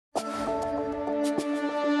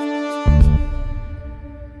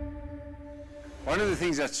One of the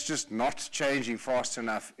things that's just not changing fast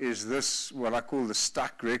enough is this, what I call the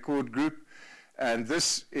stuck record group. And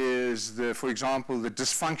this is, for example, the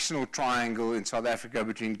dysfunctional triangle in South Africa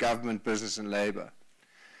between government, business, and labor.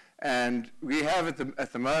 And we have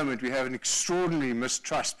at the moment, we have an extraordinary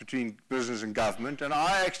mistrust between business and government. And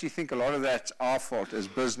I actually think a lot of that's our fault as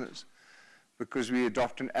business, because we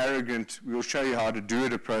adopt an arrogant, we'll show you how to do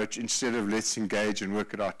it approach instead of let's engage and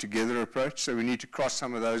work it out together approach. So we need to cross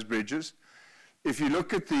some of those bridges. If you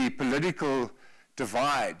look at the political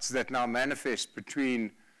divides that now manifest between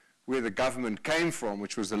where the government came from,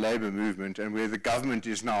 which was the labor movement, and where the government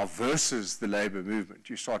is now versus the labor movement,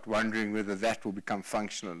 you start wondering whether that will become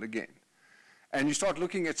functional again. And you start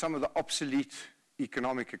looking at some of the obsolete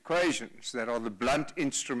economic equations that are the blunt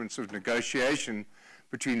instruments of negotiation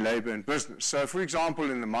between labor and business. So, for example,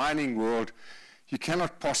 in the mining world, you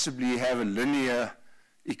cannot possibly have a linear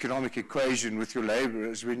economic equation with your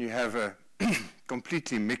laborers when you have a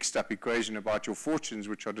completely mixed up equation about your fortunes,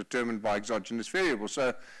 which are determined by exogenous variables.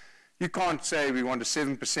 So you can't say we want a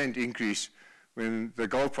 7% increase when the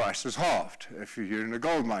gold price is halved. If you're in a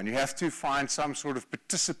gold mine, you have to find some sort of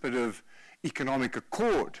participative economic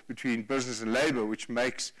accord between business and labor, which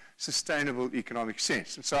makes sustainable economic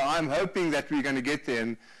sense. And so I'm hoping that we're going to get there.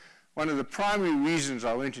 And one of the primary reasons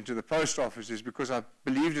I went into the post office is because I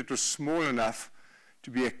believed it was small enough to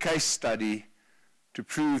be a case study to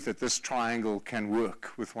prove that this triangle can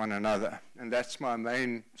work with one another. And that's my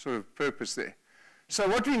main sort of purpose there. So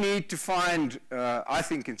what we need to find, I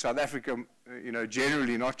think, in South Africa,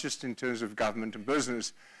 generally, not just in terms of government and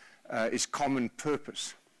business, is common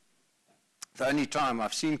purpose. The only time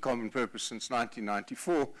I've seen common purpose since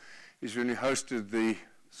 1994 is when we hosted the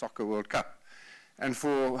Soccer World Cup. And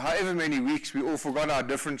for however many weeks, we all forgot our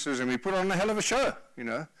differences and we put on a hell of a show,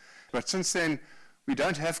 But since then, we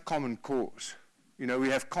don't have common cause. We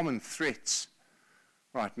have common threats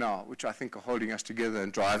right now, which I think are holding us together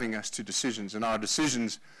and driving us to decisions. And our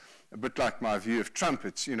decisions, a bit like my view of Trump,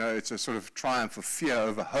 it's a sort of triumph of fear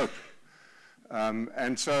over hope.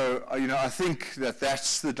 And so, I think that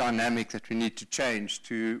that's the dynamic that we need to change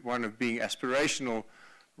to one of being aspirational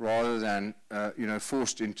rather than,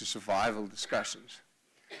 forced into survival discussions.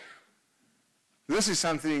 This is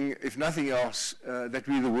something, if nothing else, that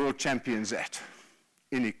we're the world champions at.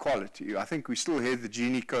 Inequality. I think we still head the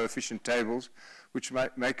Gini coefficient tables, which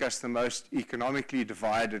make us the most economically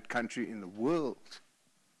divided country in the world.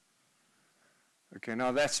 Okay,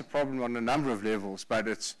 now that's a problem on a number of levels, but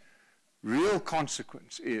its real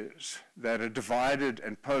consequence is that a divided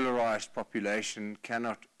and polarized population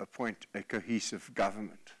cannot appoint a cohesive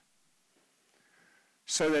government.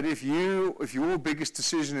 So that if your biggest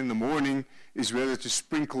decision in the morning is whether to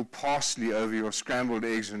sprinkle parsley over your scrambled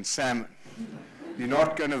eggs and salmon, you're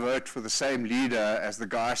not going to vote for the same leader as the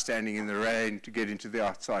guy standing in the rain to get into the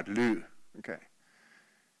outside loo. Okay.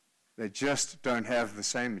 They just don't have the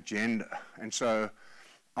same agenda. And so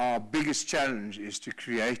our biggest challenge is to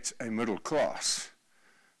create a middle class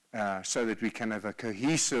so that we can have a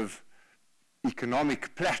cohesive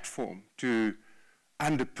economic platform to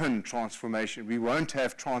underpin transformation. We won't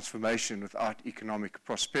have transformation without economic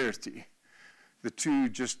prosperity. The two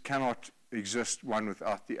just cannot exist one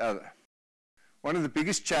without the other. One of the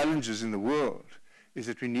biggest challenges in the world is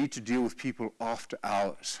that we need to deal with people after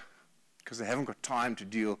hours because they haven't got time to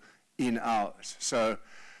deal in hours. So,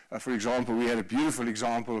 for example, we had a beautiful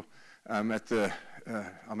example at the,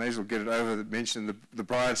 I may as well get it over, that mentioned the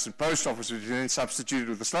Bryanston Post Office, which was then substituted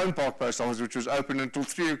with the Sloane Park Post Office, which was open until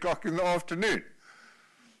 3 o'clock in the afternoon.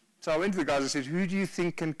 So I went to the guys and said, who do you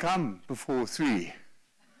think can come before 3?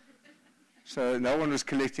 So no one was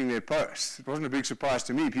collecting their posts. It wasn't a big surprise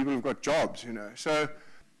to me. People have got jobs, So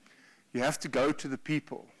you have to go to the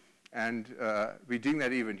people. And we're doing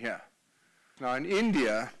that even here. Now in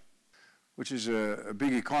India, which is a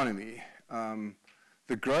big economy,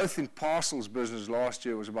 the growth in parcels business last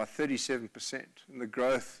year was about 37%. And the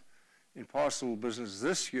growth in parcel business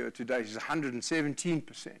this year to date is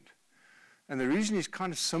 117%. And the reason is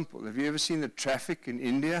kind of simple. Have you ever seen the traffic in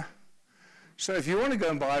India? So if you want to go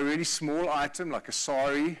and buy a really small item like a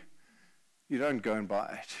sari, you don't go and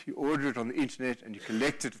buy it. You order it on the internet and you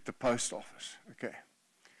collect it at the post office. Okay.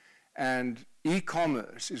 And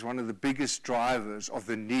e-commerce is one of the biggest drivers of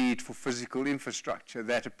the need for physical infrastructure.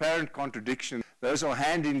 That apparent contradiction, those are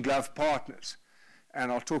hand-in-glove partners.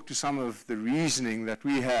 And I'll talk to some of the reasoning that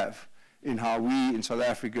we have in how we in South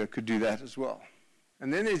Africa could do that as well.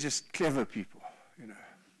 And then there's just clever people,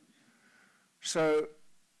 So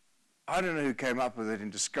I don't know who came up with it in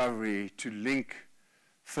Discovery to link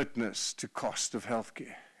fitness to cost of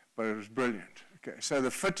healthcare. but it was brilliant. Okay, so the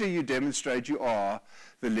fitter you demonstrate you are,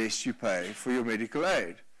 the less you pay for your medical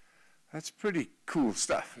aid. That's pretty cool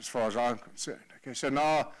stuff as far as I'm concerned. Okay, so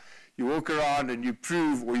now you walk around and you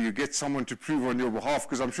prove, or you get someone to prove on your behalf,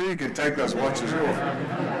 because I'm sure you can take those watches off.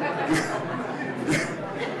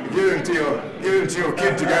 give them to your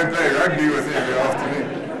kid to go and play rugby with every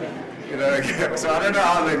afternoon. You know, okay, so I don't know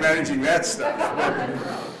how they're managing that stuff.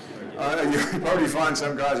 But, you'll probably find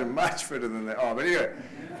some guys are much fitter than they are. But anyway,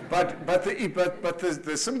 but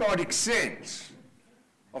the symbiotic sense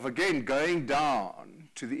of, again, going down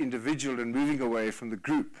to the individual and moving away from the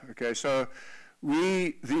group. Okay, so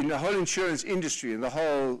the whole insurance industry and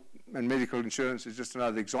and medical insurance is just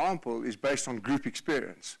another example, is based on group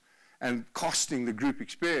experience and costing the group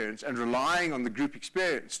experience and relying on the group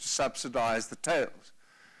experience to subsidize the tails.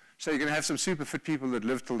 So you're going to have some super fit people that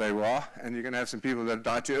live till they were, and you're going to have some people that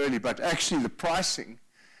die too early. But actually, the pricing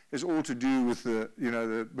is all to do with the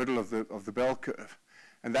middle of the bell curve,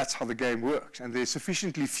 and that's how the game works. And there's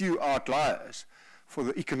sufficiently few outliers for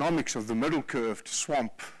the economics of the middle curve to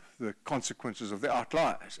swamp the consequences of the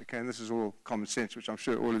outliers. Okay, and this is all common sense, which I'm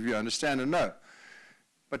sure all of you understand and know.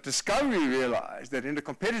 But Discovery realized that in a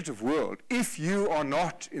competitive world, if you are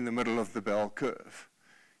not in the middle of the bell curve,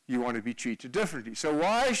 you want to be treated differently. So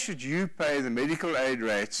why should you pay the medical aid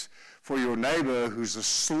rates for your neighbor who's a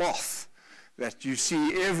sloth that you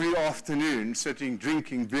see every afternoon sitting,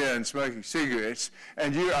 drinking beer and smoking cigarettes,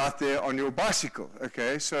 and you're out there on your bicycle?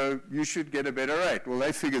 Okay, so you should get a better rate. Well,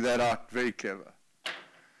 they figured that out very clever.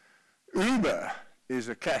 Uber is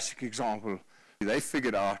a classic example. They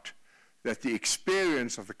figured out that the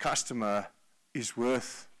experience of the customer is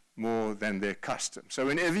worth more than their custom. So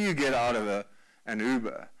whenever you get out of an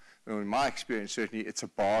Uber, well, in my experience, certainly, it's a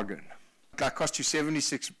bargain. It cost you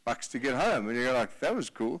 $76 to get home, and you're like, that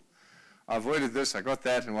was cool. I avoided this, I got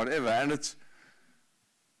that, and whatever. And it's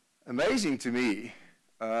amazing to me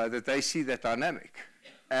that they see that dynamic.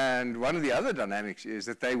 And one of the other dynamics is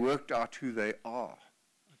that they worked out who they are.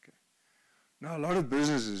 Okay. Now, a lot of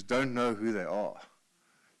businesses don't know who they are.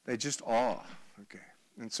 They just are. Okay.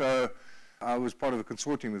 And so I was part of a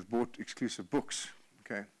consortium that bought exclusive books.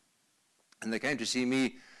 Okay. And they came to see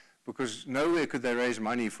me because nowhere could they raise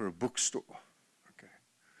money for a bookstore. Okay.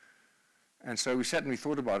 And so we sat and we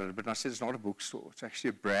thought about it, but I said it's not a bookstore. It's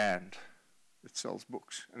actually a brand that sells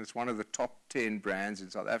books. And it's one of the top 10 brands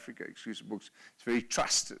in South Africa, exclusive books. It's very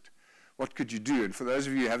trusted. What could you do? And for those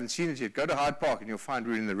of you who haven't seen it yet, go to Hyde Park and you'll find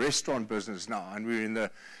we're in the restaurant business now, and we're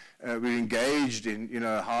engaged in,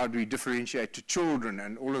 how do we differentiate to children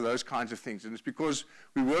and all of those kinds of things. And it's because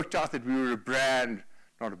we worked out that we were a brand,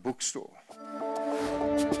 not a bookstore.